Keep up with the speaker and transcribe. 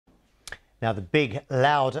Now, the big,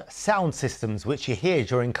 loud sound systems which you hear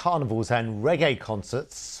during carnivals and reggae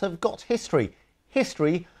concerts have got history.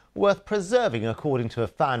 History worth preserving, according to a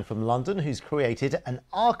fan from London who's created an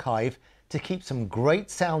archive to keep some great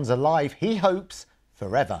sounds alive, he hopes,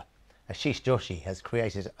 forever. Ashish Joshi has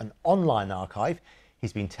created an online archive.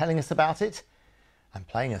 He's been telling us about it and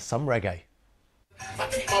playing us some reggae. I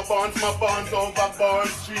keep my bonds over Bond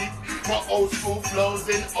Street. My old school flows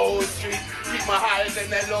in Old Street. Keep my highs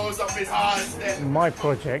and their lows up in Hardstep. My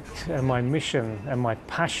project and my mission and my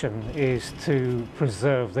passion is to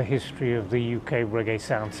preserve the history of the UK reggae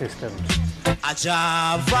sound systems. A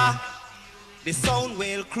Java, the sound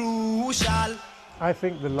well crucial. I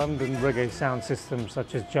think the London reggae sound systems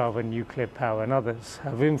such as Java, Nuclear Power and others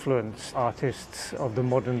have influenced artists of the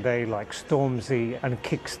modern day like Stormzy and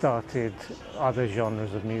kick-started other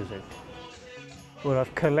genres of music. Well,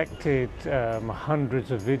 I've collected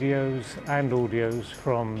hundreds of videos and audios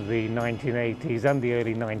from the 1980s and the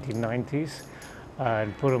early 1990s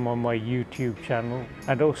and put them on my YouTube channel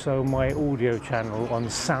and also my audio channel on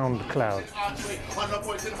SoundCloud.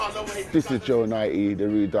 This is Joe 90, the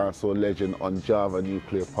real dancehall legend on Java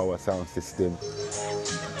Nuclear Power sound system.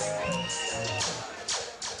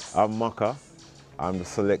 I'm Macka. I'm the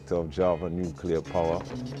selector of Java Nuclear Power.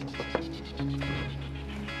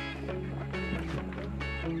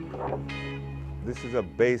 This is a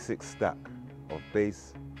basic stack of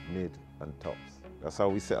bass, mid and tops. That's how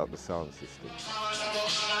we set up the sound system.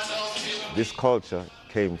 This culture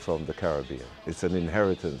came from the Caribbean. It's an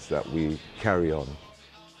inheritance that we carry on.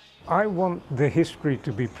 I want the history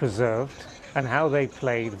to be preserved and how they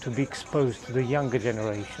played to be exposed to the younger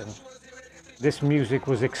generation. This music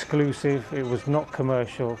was exclusive, it was not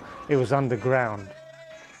commercial, it was underground.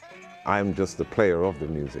 I'm just the player of the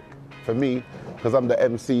music. For me, because I'm the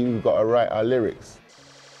MC, we've got to write our lyrics.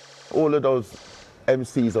 All of those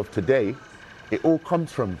MCs of today, it all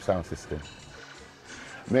comes from sound system.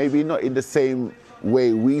 Maybe not in the same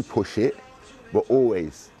way we push it, but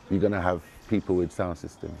always you're going to have people with sound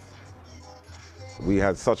systems. We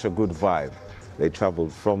had such a good vibe. They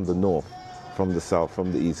travelled from the north, from the south,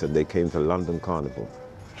 from the east, and they came to London Carnival.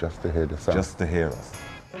 Just to hear the sound. Just to hear us.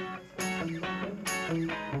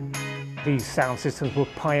 These sound systems were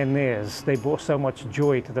pioneers. They brought so much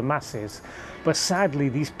joy to the masses. But sadly,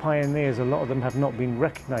 these pioneers, a lot of them have not been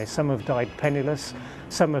recognised. Some have died penniless,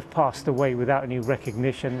 some have passed away without any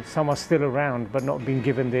recognition, some are still around but not been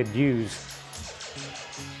given their dues.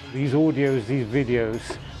 These audios, these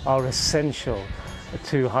videos are essential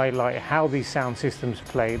to highlight how these sound systems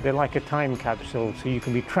play. They're like a time capsule, so you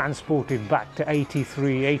can be transported back to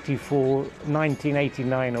 83, 84,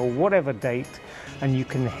 1989 or whatever date, and you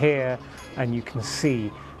can hear and you can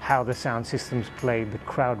see how the sound systems played, the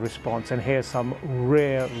crowd response, and hear some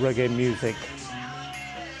rare reggae music.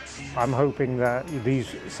 I'm hoping that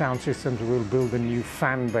these sound systems will build a new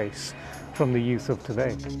fan base from the youth of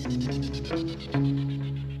today.